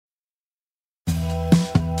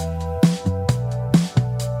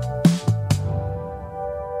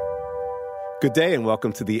Good day and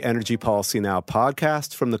welcome to the Energy Policy Now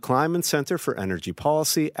podcast from the Kleinman Center for Energy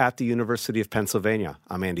Policy at the University of Pennsylvania.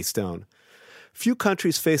 I'm Andy Stone. Few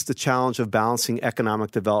countries face the challenge of balancing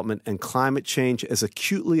economic development and climate change as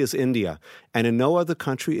acutely as India, and in no other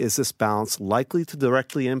country is this balance likely to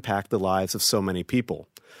directly impact the lives of so many people.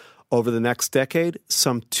 Over the next decade,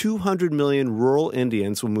 some 200 million rural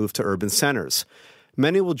Indians will move to urban centers.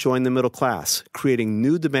 Many will join the middle class, creating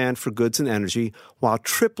new demand for goods and energy while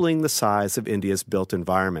tripling the size of India's built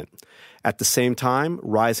environment. At the same time,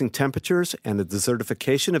 rising temperatures and the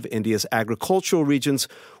desertification of India's agricultural regions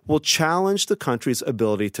will challenge the country's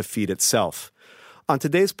ability to feed itself. On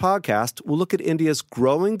today's podcast, we'll look at India's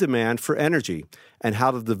growing demand for energy and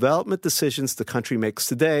how the development decisions the country makes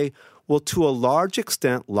today will to a large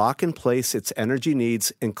extent lock in place its energy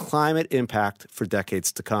needs and climate impact for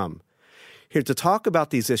decades to come. Here to talk about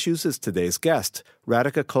these issues is today's guest,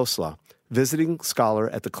 Radhika Khosla, visiting scholar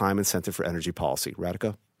at the Kleinman Center for Energy Policy.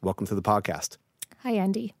 Radhika, welcome to the podcast. Hi,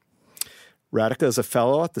 Andy. Radhika is a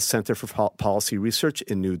fellow at the Center for Policy Research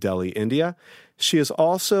in New Delhi, India. She is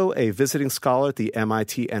also a visiting scholar at the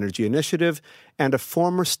MIT Energy Initiative and a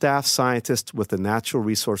former staff scientist with the Natural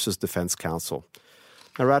Resources Defense Council.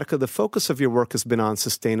 Now, Radhika, the focus of your work has been on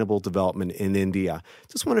sustainable development in India.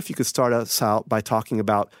 Just wonder if you could start us out by talking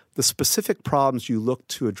about the specific problems you look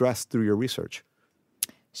to address through your research.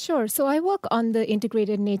 Sure. So I work on the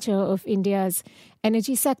integrated nature of India's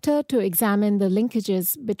energy sector to examine the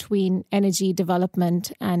linkages between energy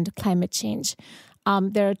development and climate change.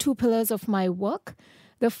 There are two pillars of my work.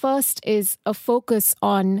 The first is a focus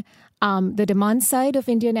on the demand side of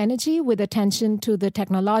Indian energy with attention to the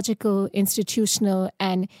technological, institutional,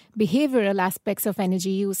 and behavioral aspects of energy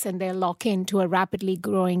use and their lock-in to a rapidly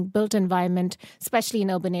growing built environment, especially in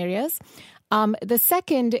urban areas. The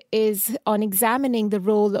second is on examining the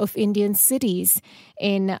role of Indian cities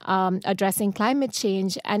in addressing climate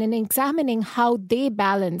change and in examining how they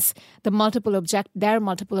balance their multiple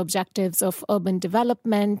objectives of urban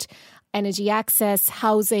development, energy access,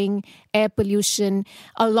 housing, air pollution,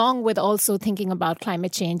 along with also thinking about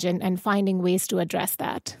climate change and finding ways to address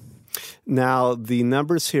that. Now, the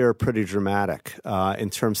numbers here are pretty dramatic in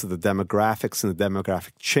terms of the demographics and the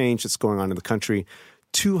demographic change that's going on in the country.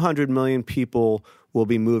 200 million people will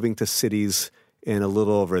be moving to cities in a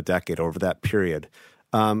little over a decade, over that period.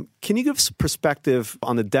 Can you give us perspective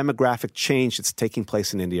on the demographic change that's taking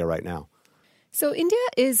place in India right now? So India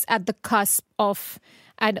is at the cusp of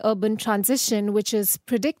an urban transition, which is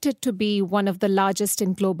predicted to be one of the largest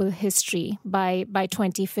in global history by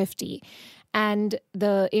 2050. And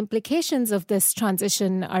the implications of this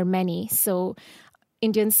transition are many. So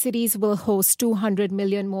Indian cities will host 200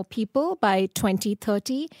 million more people by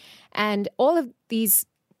 2030. And all of these,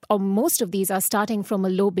 or most of these, are starting from a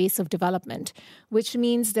low base of development, which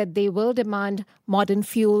means that they will demand modern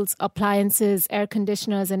fuels, appliances, air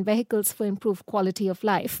conditioners, and vehicles for improved quality of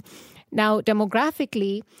life. Now,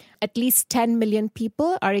 demographically, at least 10 million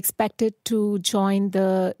people are expected to join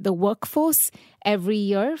the workforce every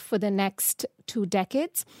year for the next 2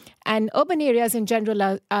 decades. And urban areas in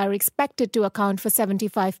general are expected to account for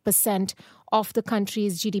 75% of the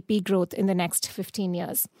country's GDP growth in the next 15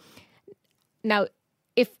 years. Now,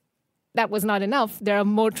 if that was not enough, there are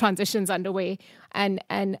more transitions underway. And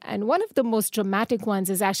one of the most dramatic ones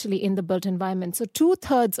is actually in the built environment. So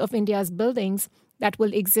 2/3 of India's buildings that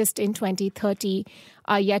will exist in 2030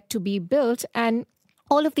 are yet to be built. And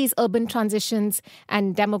all of these urban transitions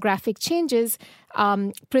and demographic changes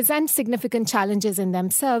present significant challenges in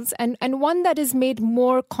themselves, and one that is made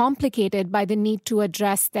more complicated by the need to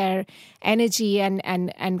address their energy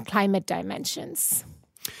and climate dimensions.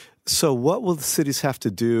 So what will the cities have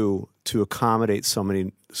to do to accommodate so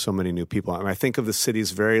many new people? I mean, I think of the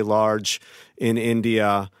cities very large in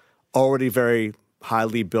India, already very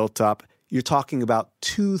highly built up. You're talking about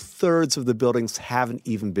 2/3 of the buildings haven't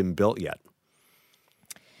even been built yet.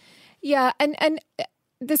 Yeah, and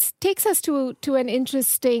this takes us to an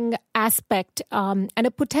interesting aspect and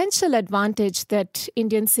a potential advantage that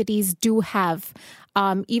Indian cities do have,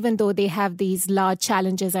 even though they have these large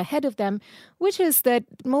challenges ahead of them, which is that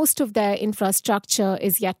most of their infrastructure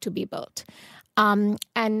is yet to be built. And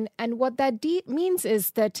what that means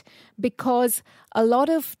is that because a lot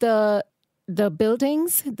of the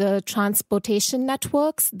buildings, the transportation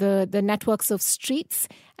networks, the networks of streets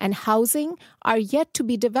and housing are yet to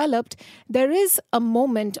be developed, there is a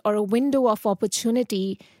moment or a window of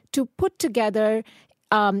opportunity to put together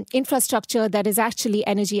infrastructure that is actually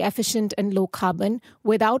energy efficient and low carbon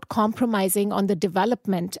without compromising on the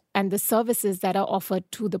development and the services that are offered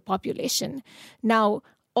to the population. Now,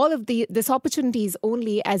 all of this opportunity is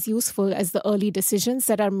only as useful as the early decisions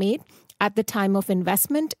that are made at the time of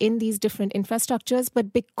investment in these different infrastructures.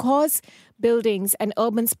 But because buildings and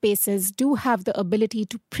urban spaces do have the ability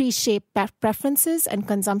to pre-shape preferences and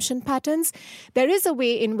consumption patterns, there is a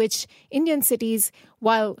way in which Indian cities,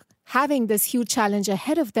 while having this huge challenge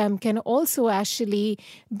ahead of them, can also actually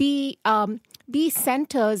be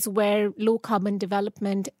centers where low carbon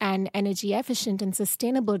development and energy efficient and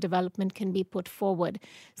sustainable development can be put forward.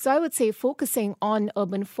 So I would say focusing on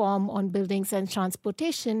urban form, on buildings and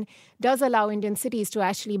transportation does allow Indian cities to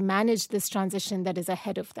actually manage this transition that is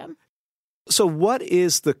ahead of them. So what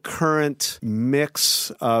is the current mix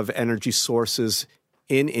of energy sources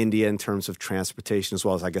in India in terms of transportation, as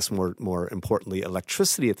well as, I guess, more importantly,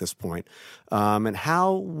 electricity at this point? And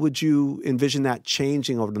how would you envision that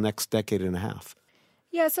changing over the next decade and a half?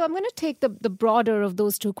 Yeah, so I'm going to take the broader of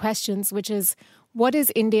those two questions, which is, what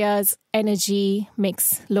is India's energy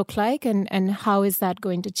mix look like, and how is that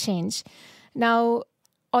going to change? Now,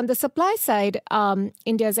 on the supply side,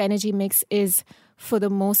 India's energy mix is, for the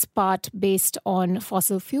most part, based on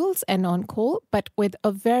fossil fuels and on coal, but with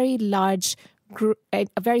a very large a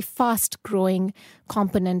very fast-growing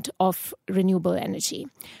component of renewable energy.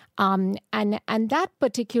 And that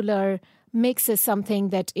particular mix is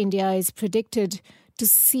something that India is predicted to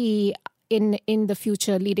see in the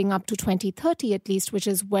future leading up to 2030 at least, which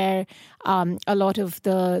is where a lot of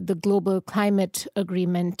the global climate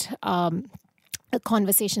agreement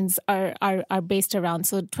conversations are based around.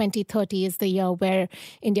 So 2030 is the year where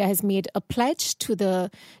India has made a pledge to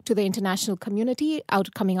the international community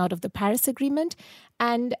coming out of the Paris Agreement.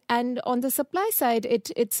 And on the supply side,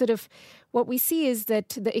 it's sort of what we see is that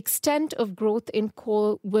the extent of growth in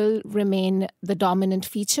coal will remain the dominant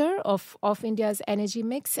feature of India's energy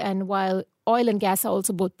mix. And while oil and gas are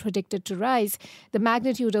also both predicted to rise, the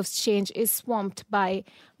magnitude of change is swamped by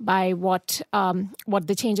what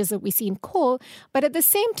the changes that we see in coal. But at the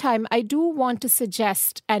same time, I do want to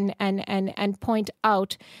suggest and point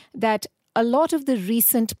out that a lot of the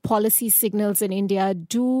recent policy signals in India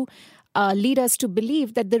do lead us to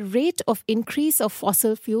believe that the rate of increase of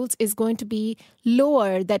fossil fuels is going to be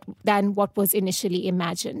lower than what was initially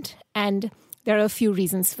imagined. And there are a few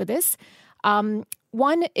reasons for this.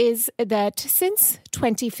 One is that since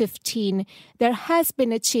 2015, there has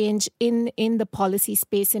been a change in the policy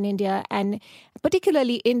space in India, and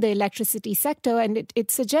particularly in the electricity sector, and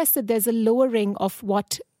it suggests that there's a lowering of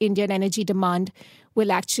what Indian energy demand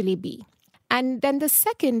will actually be. And then the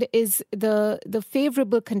second is the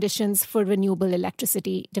favorable conditions for renewable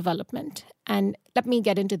electricity development. And let me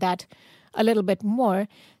get into that a little bit more.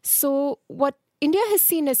 So what India has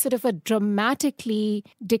seen is sort of a dramatically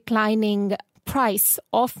declining price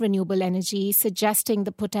of renewable energy, suggesting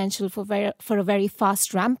the potential for a very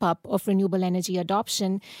fast ramp-up of renewable energy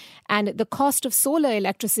adoption. And the cost of solar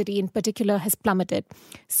electricity in particular has plummeted.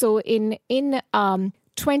 So in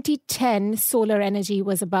 2010, solar energy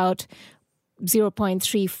was about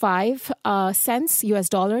 0.35 cents US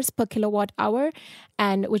dollars per kilowatt hour,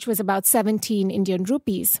 and which was about 17 Indian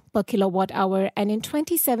rupees per kilowatt hour. And in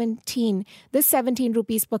 2017, this 17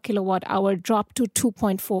 rupees per kilowatt hour dropped to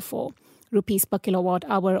 2.44 rupees per kilowatt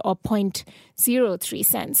hour, or 0.03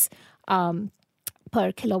 cents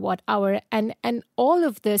per kilowatt hour. And all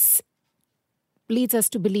of this leads us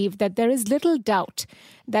to believe that there is little doubt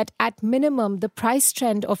that at minimum, the price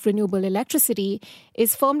trend of renewable electricity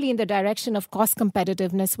is firmly in the direction of cost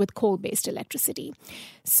competitiveness with coal-based electricity.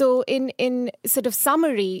 So in sort of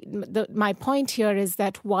summary, my point here is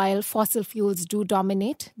that while fossil fuels do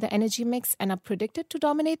dominate the energy mix and are predicted to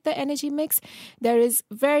dominate the energy mix, there is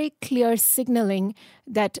very clear signaling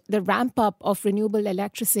that the ramp-up of renewable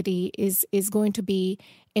electricity is going to be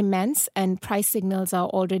immense, and price signals are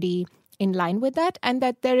already in line with that, and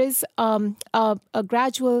that there is a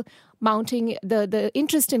gradual mounting. The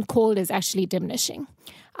interest in coal is actually diminishing,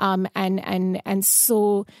 and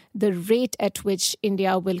so the rate at which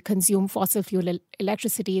India will consume fossil fuel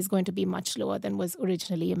electricity is going to be much lower than was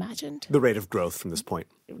originally imagined. The rate of growth from this point.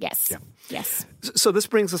 Yes. Yeah. Yes. So this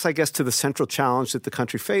brings us, I guess, to the central challenge that the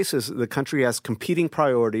country faces. The country has competing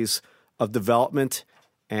priorities of development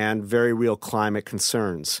and very real climate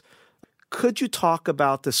concerns. Could you talk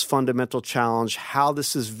about this fundamental challenge, how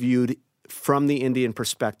this is viewed from the Indian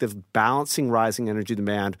perspective, balancing rising energy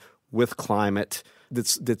demand with climate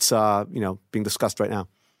that's being discussed right now?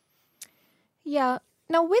 Yeah.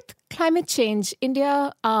 Now, with climate change,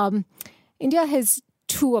 India has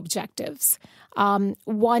two objectives.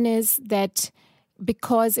 One is that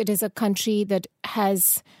because it is a country that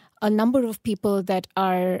has a number of people that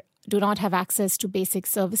do not have access to basic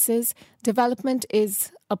services, development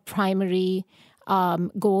is a primary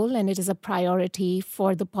goal, and it is a priority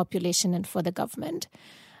for the population and for the government.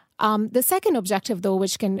 The second objective, though,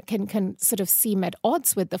 which can sort of seem at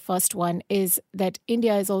odds with the first one, is that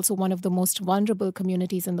India is also one of the most vulnerable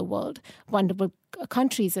communities in the world, vulnerable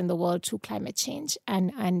countries in the world to climate change.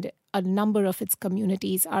 And a number of its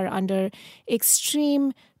communities are under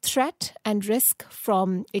extreme threat and risk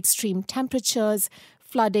from extreme temperatures,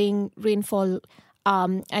 flooding, rainfall,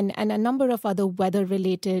 and a number of other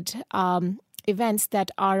weather-related events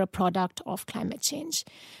that are a product of climate change.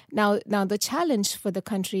 Now the challenge for the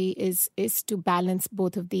country is to balance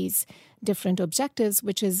both of these different objectives,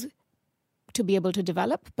 which is to be able to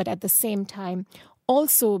develop, but at the same time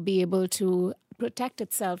also be able to protect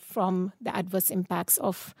itself from the adverse impacts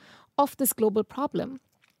of this global problem.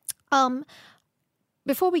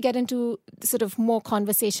 Before we get into sort of more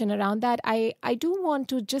conversation around that, I do want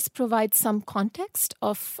to just provide some context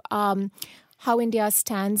of how India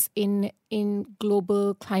stands in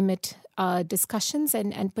global climate discussions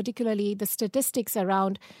and particularly the statistics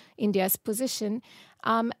around India's position.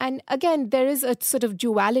 And again, there is a sort of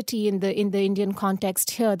duality in the Indian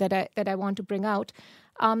context here that I want to bring out.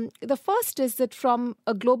 The first is that from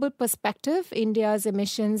a global perspective, India's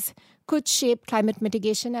emissions could shape climate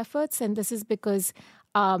mitigation efforts, and this is because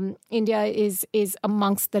India is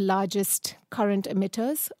amongst the largest current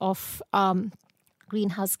emitters of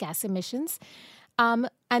greenhouse gas emissions,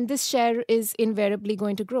 and this share is invariably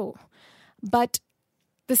going to grow. But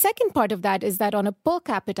the second part of that is that on a per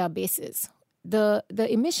capita basis, the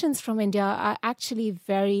emissions from India are actually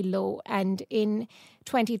very low. And in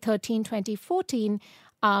 2013, 2014,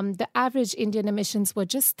 the average Indian emissions were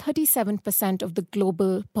just 37% of the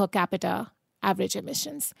global per capita average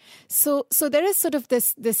emissions. So there is sort of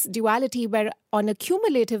this duality where on a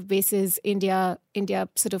cumulative basis, India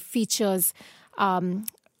sort of features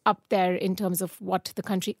up there in terms of what the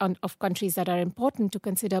countries that are important to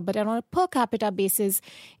consider. But on a per capita basis,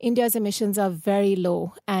 India's emissions are very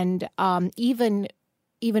low. And even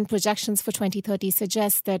projections for 2030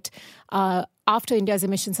 suggest that after India's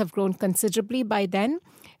emissions have grown considerably by then,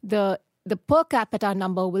 the per capita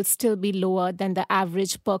number will still be lower than the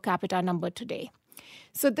average per capita number today.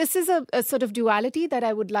 So this is a sort of duality that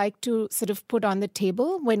I would like to sort of put on the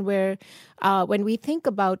table when we think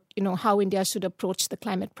about how India should approach the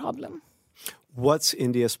climate problem. What's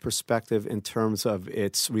India's perspective in terms of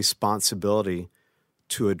its responsibility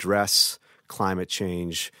to address climate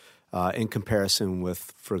change in comparison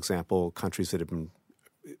with, for example, countries that have been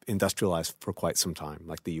industrialized for quite some time,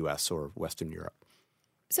 like the U.S. or Western Europe?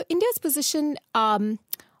 So India's position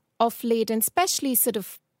of late, and especially sort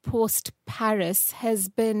of post-Paris, has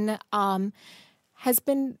been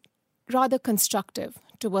rather constructive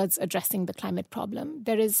towards addressing the climate problem.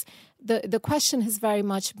 There is the question has very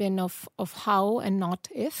much been of how and not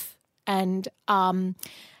if, and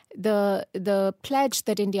the pledge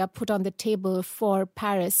that India put on the table for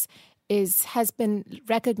Paris has been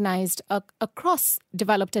recognized across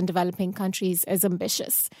developed and developing countries as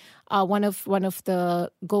ambitious. One of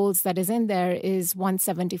the goals that is in there is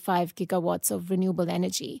 175 gigawatts of renewable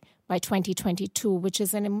energy by 2022, which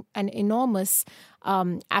is an enormous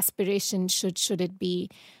aspiration should it be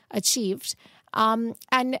achieved. And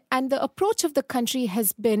the approach of the country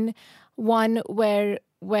has been one where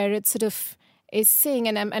it sort of is saying,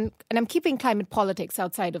 and I'm keeping climate politics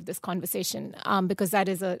outside of this conversation because that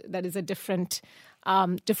is a different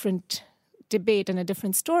debate and a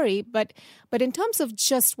different story. But in terms of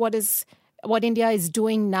just what India is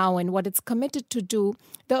doing now and what it's committed to do,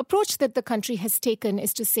 the approach that the country has taken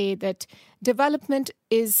is to say that development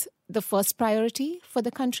is the first priority for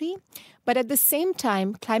the country. But at the same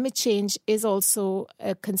time, climate change is also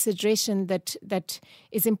a consideration that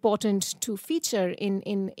is important to feature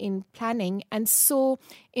in planning. And so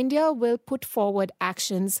India will put forward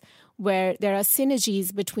actions where there are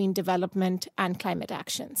synergies between development and climate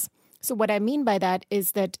actions. So what I mean by that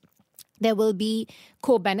is that there will be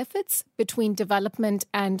co-benefits between development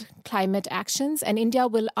and climate actions, and India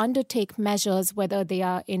will undertake measures, whether they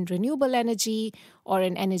are in renewable energy or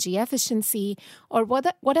in energy efficiency or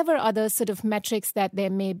whatever other sort of metrics that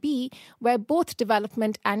there may be, where both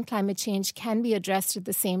development and climate change can be addressed at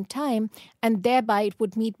the same time, and thereby it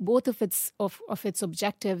would meet both of its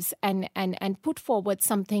objectives and put forward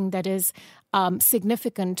something that is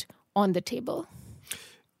significant on the table.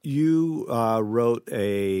 You wrote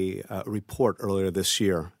a report earlier this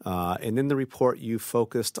year, and in the report you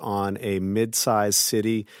focused on a mid-sized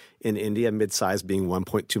city in India, mid-sized being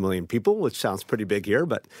 1.2 million people, which sounds pretty big here,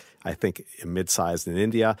 but I think mid-sized in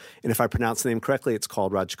India. And if I pronounce the name correctly, it's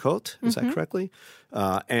called Rajkot. Is that correctly?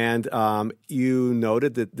 And you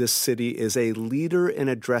noted that this city is a leader in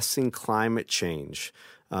addressing climate change.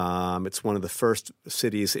 It's one of the first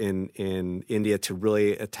cities in India to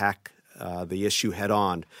really attack the issue head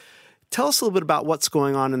on. Tell us a little bit about what's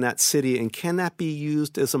going on in that city, and can that be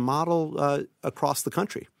used as a model across the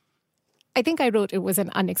country? I think I wrote it was an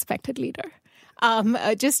unexpected leader.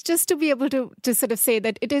 Just to be able to sort of say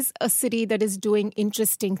that it is a city that is doing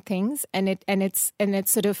interesting things, and it's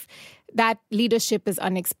sort of that leadership is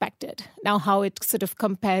unexpected. Now, how it sort of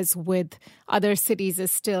compares with other cities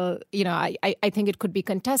is still, I think it could be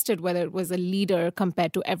contested whether it was a leader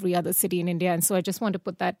compared to every other city in India, and so I just want to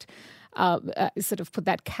put that put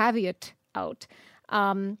that caveat out.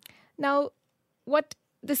 Now, what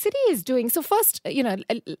the city is doing. So first,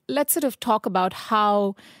 let's sort of talk about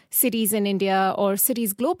how cities in India or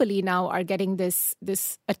cities globally now are getting this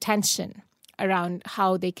attention around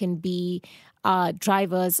how they can be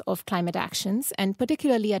drivers of climate actions, and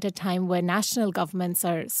particularly at a time where national governments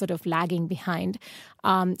are sort of lagging behind,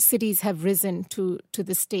 cities have risen to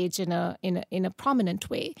the stage in a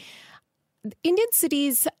prominent way. Indian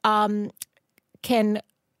cities are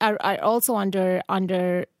also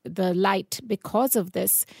under the light because of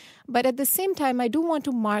this. But at the same time, I do want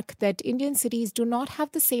to mark that Indian cities do not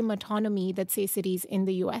have the same autonomy that, say, cities in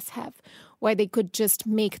the US have, where they could just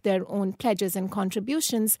make their own pledges and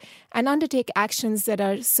contributions and undertake actions that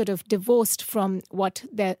are sort of divorced from what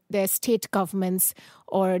their state governments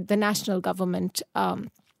or the national government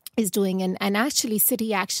is doing. And actually,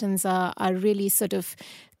 city actions are really sort of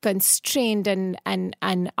constrained and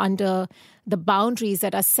under the boundaries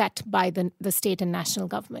that are set by the state and national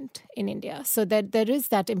government in India. So that there is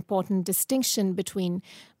that important distinction between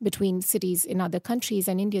cities in other countries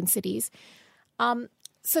and Indian cities.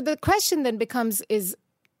 So the question then becomes is,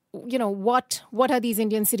 what are these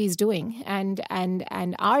Indian cities doing, and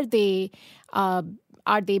are they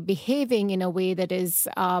behaving in a way that is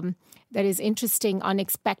interesting,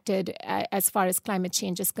 unexpected as far as climate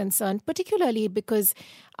change is concerned, particularly because,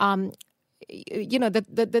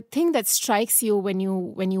 the thing that strikes you when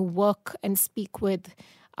you work and speak with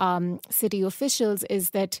city officials is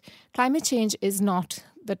that climate change is not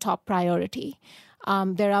the top priority.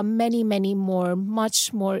 There are many, many more,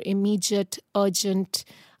 much more immediate, urgent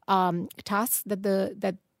tasks that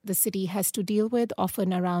the city has to deal with,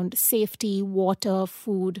 often around safety, water,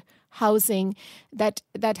 food, housing, that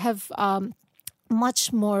have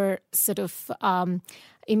much more sort of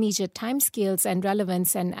immediate timescales and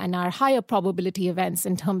relevance and are higher probability events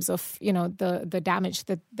in terms of, the damage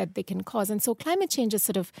that they can cause. And so climate change is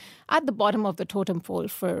sort of at the bottom of the totem pole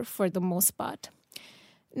for the most part.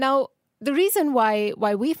 Now, the reason why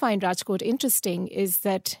we find Rajkot interesting is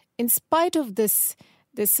that in spite of this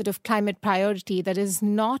sort of climate priority that is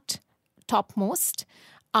not topmost,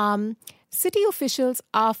 city officials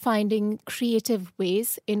are finding creative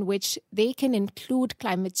ways in which they can include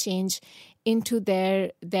climate change into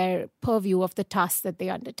their purview of the tasks that they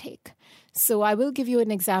undertake. So I will give you an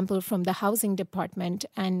example from the housing department.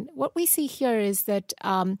 And what we see here is that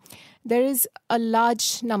there is a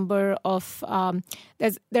large number of affordable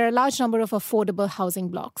housing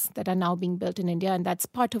blocks that are now being built in India, and that's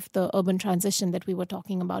part of the urban transition that we were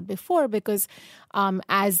talking about before. Because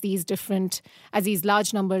as these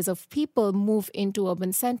large numbers of people move into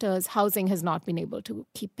urban centers, housing has not been able to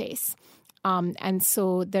keep pace, and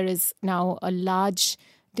so there is now a large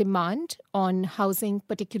demand on housing,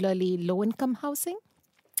 particularly low-income housing.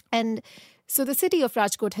 And so the city of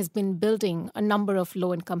Rajkot has been building a number of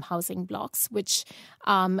low-income housing blocks, which,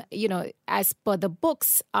 as per the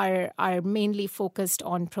books, are mainly focused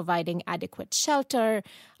on providing adequate shelter,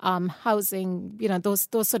 housing, those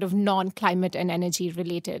sort of non-climate and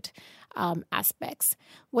energy-related aspects.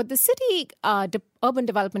 What the city urban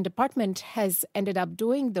development department has ended up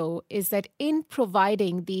doing, though, is that in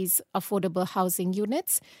providing these affordable housing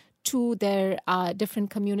units to their different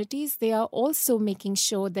communities, they are also making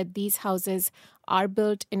sure that these houses are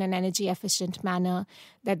built in an energy efficient manner,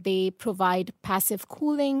 that they provide passive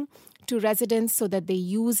cooling to residents so that they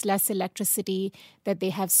use less electricity, that they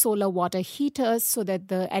have solar water heaters so that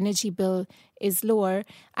the energy bill is lower.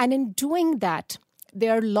 And in doing that, they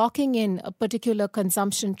are locking in a particular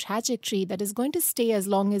consumption trajectory that is going to stay as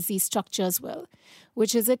long as these structures will,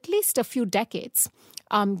 which is at least a few decades,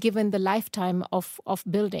 given the lifetime of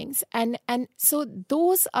buildings. And so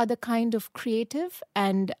those are the kind of creative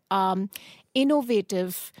and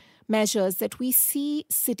innovative measures that we see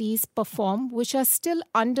cities perform, which are still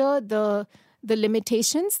under the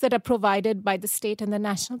limitations that are provided by the state and the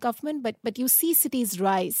national government. But you see cities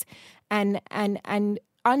rise and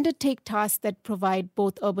undertake tasks that provide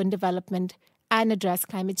both urban development and address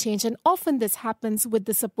climate change. And often this happens with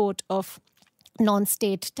the support of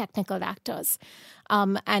non-state technical actors.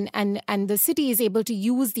 And the city is able to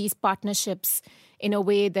use these partnerships in a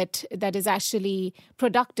way that is actually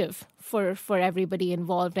productive for everybody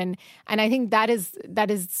involved. And I think that is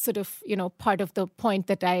sort of, part of the point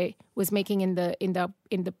that I was making in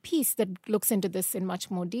the piece that looks into this in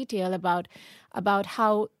much more detail about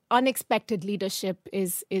how unexpected leadership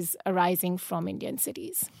is arising from Indian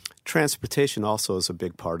cities. Transportation also is a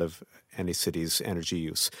big part of any city's energy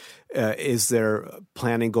use. Is there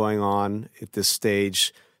planning going on at this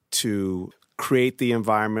stage to create the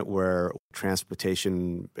environment where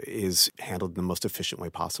transportation is handled in the most efficient way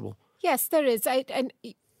possible? Yes, there is.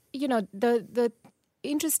 The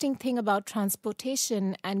interesting thing about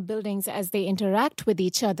transportation and buildings as they interact with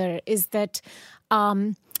each other is that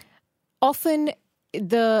often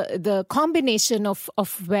the combination of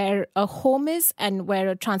where a home is and where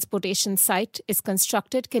a transportation site is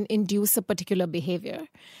constructed can induce a particular behavior.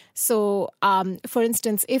 So, for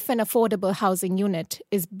instance, if an affordable housing unit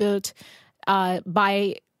is built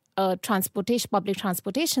by a public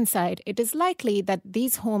transportation site, it is likely that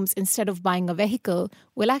these homes, instead of buying a vehicle,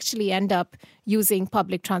 will actually end up using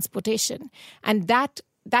public transportation. And that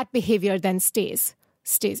behavior then stays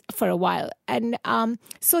for a while. And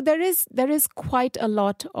so there is quite a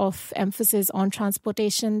lot of emphasis on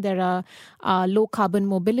transportation. There are low carbon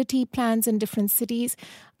mobility plans in different cities.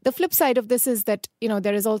 The flip side of this is that,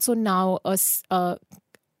 there is also now a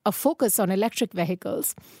focus on electric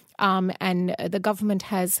vehicles. And the government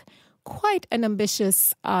has quite an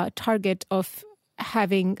ambitious target of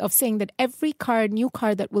saying that every new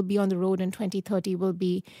car that will be on the road in 2030 will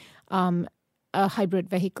be a hybrid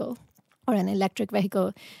vehicle or an electric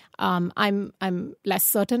vehicle. I'm less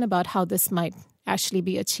certain about how this might actually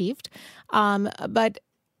be achieved, but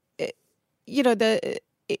it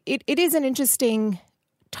is an interesting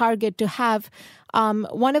target to have.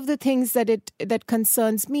 One of the things that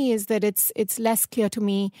concerns me is that it's less clear to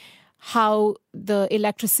me how the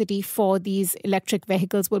electricity for these electric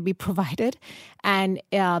vehicles will be provided, and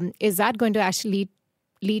is that going to actually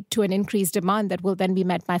lead to an increased demand that will then be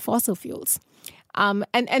met by fossil fuels?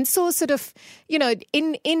 And so sort of,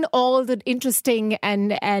 in all the interesting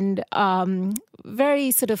and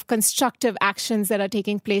very sort of constructive actions that are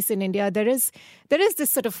taking place in India, there is this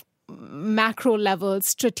sort of macro level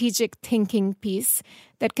strategic thinking piece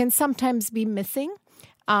that can sometimes be missing.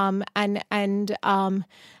 And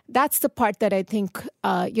that's the part that I think,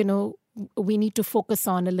 we need to focus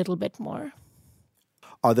on a little bit more.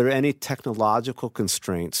 Are there any technological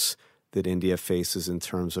constraints that India faces in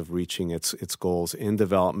terms of reaching its goals in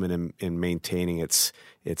development and in maintaining its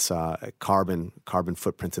carbon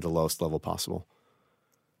footprint to the lowest level possible?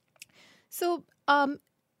 So,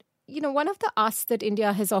 one of the asks that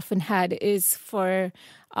India has often had is for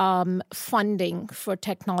funding for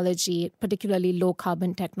technology, particularly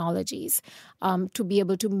low-carbon technologies, to be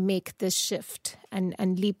able to make this shift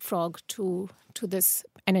and leapfrog to this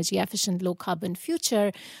energy-efficient, low-carbon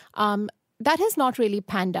future. That has not really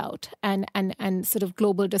panned out, and sort of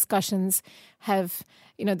global discussions have,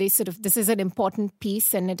 this is an important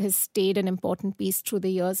piece, and it has stayed an important piece through the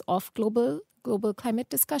years of global climate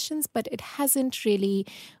discussions, but it hasn't really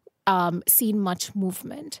seen much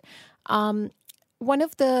movement. One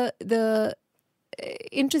of the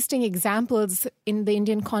interesting examples in the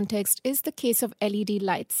Indian context is the case of LED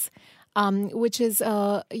lights, which is,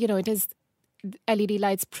 LED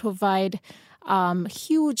lights provide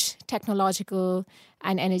huge technological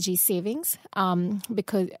and energy savings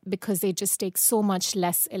because they just take so much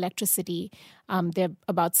less electricity. They're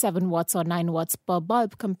about 7 watts or 9 watts per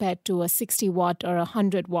bulb compared to a 60 watt or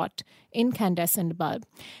 100 watt incandescent bulb.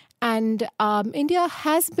 And India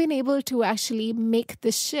has been able to actually make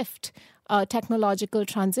this shift, technological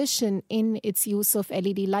transition in its use of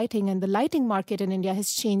LED lighting, and the lighting market in India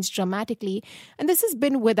has changed dramatically. And this has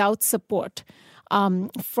been without support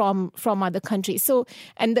from other countries. So,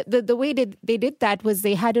 and the way they did that was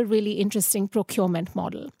they had a really interesting procurement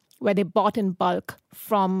model where they bought in bulk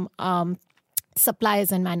from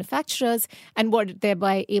suppliers and manufacturers and were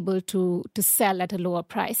thereby able to sell at a lower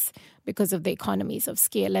price because of the economies of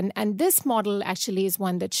scale. And this model actually is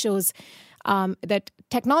one that shows that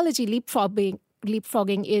technology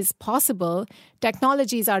leapfrogging is possible.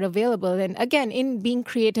 Technologies are available. And again, in being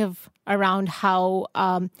creative around how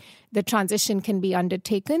the transition can be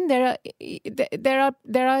undertaken, there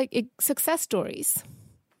are success stories.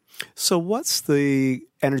 So what's the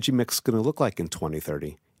energy mix going to look like in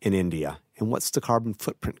 2030 in India? And what's the carbon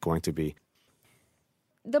footprint going to be?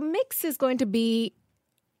 The mix is going to be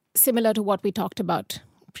similar to what we talked about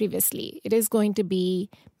previously. It is going to be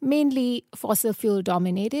mainly fossil fuel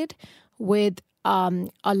dominated with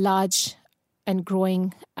a large and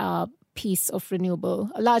growing piece of renewable,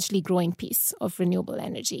 a largely growing piece of renewable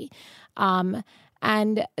energy. And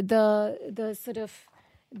the sort of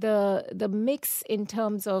the mix in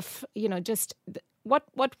terms of, just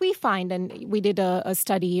what we find, and we did a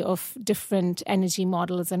study of different energy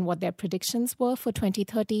models and what their predictions were for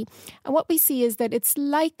 2030. And what we see is that it's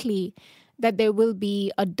likely that there will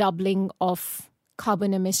be a doubling of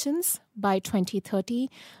carbon emissions by 2030,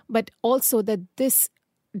 but also that this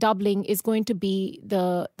doubling is going to be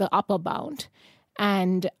the upper bound.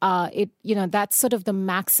 And that's sort of the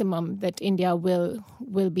maximum that India will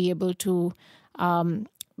be able to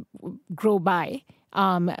grow by.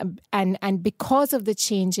 And because of the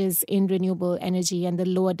changes in renewable energy and the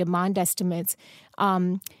lower demand estimates,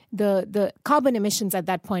 the carbon emissions at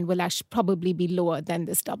that point will actually probably be lower than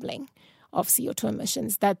this doubling of CO2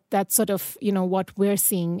 emissions. That's sort of, what we're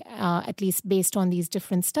seeing, at least based on these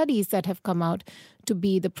different studies that have come out, to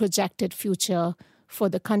be the projected future for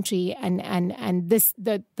the country. And this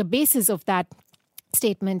the basis of that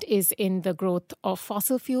statement is in the growth of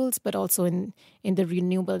fossil fuels, but also in the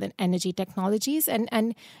renewable energy technologies.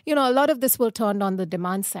 And a lot of this will turn on the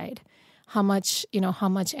demand side. How much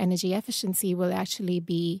energy efficiency will actually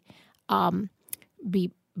be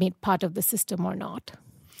made part of the system or not.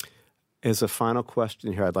 As a final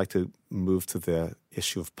question here, I'd like to move to the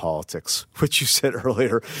issue of politics, which you said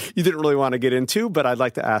earlier you didn't really want to get into, but I'd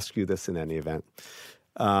like to ask you this in any event.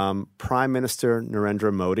 Prime Minister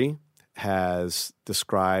Narendra Modi has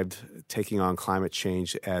described taking on climate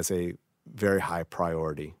change as a very high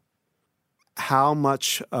priority. How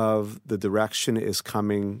much of the direction is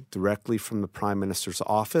coming directly from the Prime Minister's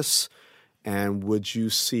office? And would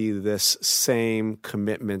you see this same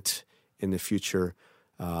commitment in the future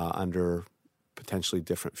under potentially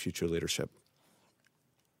different future leadership?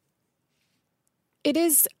 It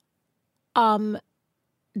is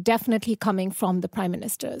definitely coming from the Prime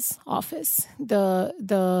Minister's office.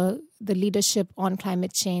 The leadership on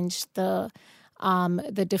climate change, the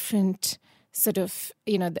different sort of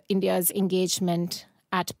India's engagement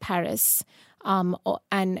at Paris,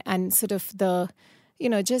 and sort of the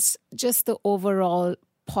just the overall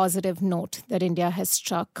positive note that India has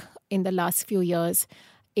struck in the last few years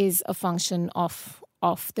is a function of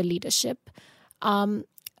the leadership.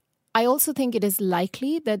 I also think it is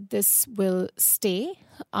likely that this will stay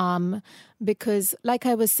because, like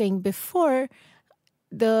I was saying before,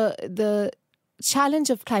 the challenge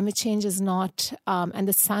of climate change is not, and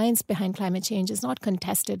the science behind climate change is not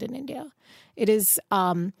contested in India. It is,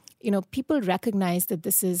 people recognize that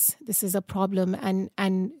this is a problem,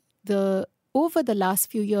 and over the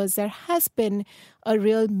last few years, there has been a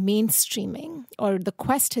real mainstreaming, or the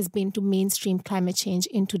quest has been to mainstream climate change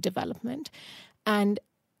into development. And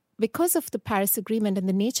because of the Paris Agreement and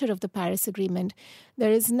the nature of the Paris Agreement,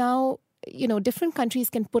 there is now, different countries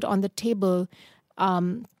can put on the table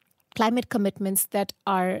climate commitments that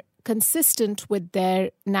are consistent with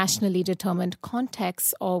their nationally determined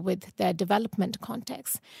context or with their development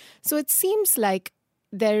context. So it seems like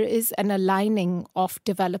there is an aligning of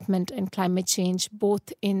development and climate change,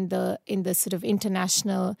 both in the sort of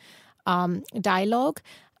international dialogue,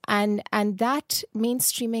 and that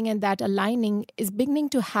mainstreaming and that aligning is beginning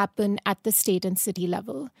to happen at the state and city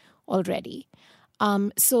level already.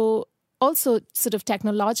 So also sort of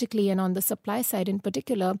technologically and on the supply side in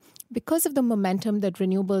particular, because of the momentum that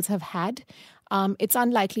renewables have had, it's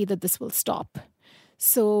unlikely that this will stop.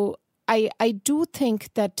 So I do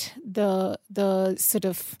think that the sort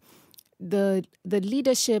of the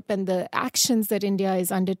leadership and the actions that India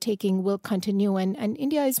is undertaking will continue, and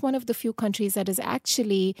India is one of the few countries that is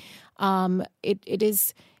actually it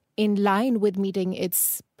is in line with meeting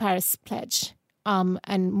its Paris pledge,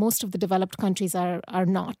 and most of the developed countries are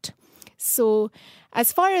not. So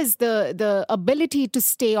as far as the ability to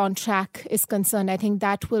stay on track is concerned, I think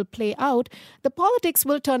that will play out. The politics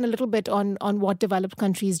will turn a little bit on what developed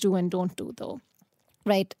countries do and don't do, though,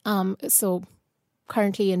 right? So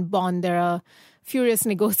currently in Bonn, there are furious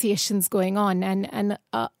negotiations going on, and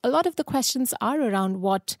a lot of the questions are around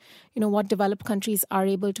what developed countries are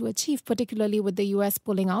able to achieve, particularly with the U.S.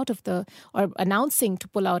 pulling out of or announcing to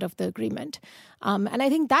pull out of the agreement. And I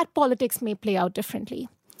think that politics may play out differently.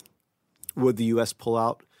 Would the U.S.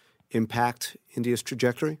 pullout impact India's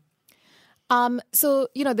trajectory? So,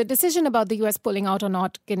 the decision about the U.S. pulling out or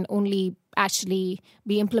not can only actually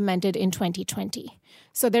be implemented in 2020.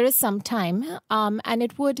 So there is some time, and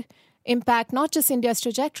it would impact not just India's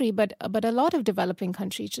trajectory, but a lot of developing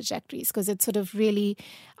country trajectories, because it sort of really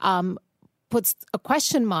puts a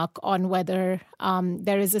question mark on whether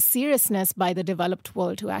there is a seriousness by the developed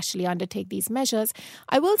world to actually undertake these measures.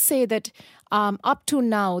 I will say that up to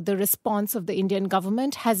now, the response of the Indian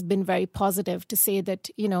government has been very positive to say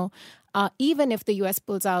that, even if the U.S.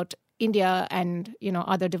 pulls out, India and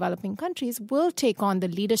other developing countries will take on the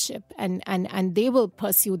leadership and they will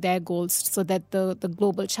pursue their goals so that the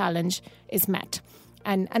global challenge is met.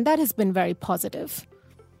 And that has been very positive.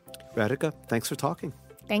 Radhika, thanks for talking.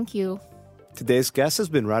 Thank you. Today's guest has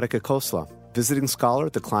been Radhika Khosla, visiting scholar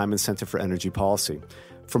at the Kleinman Center for Energy Policy.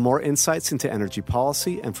 For more insights into energy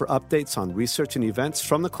policy and for updates on research and events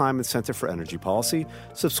from the Kleinman Center for Energy Policy,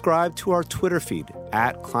 subscribe to our Twitter feed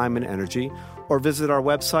 @Kleinman Energy or visit our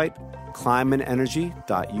website,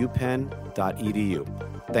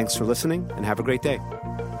 kleinmanenergy.upenn.edu. Thanks for listening and have a great day.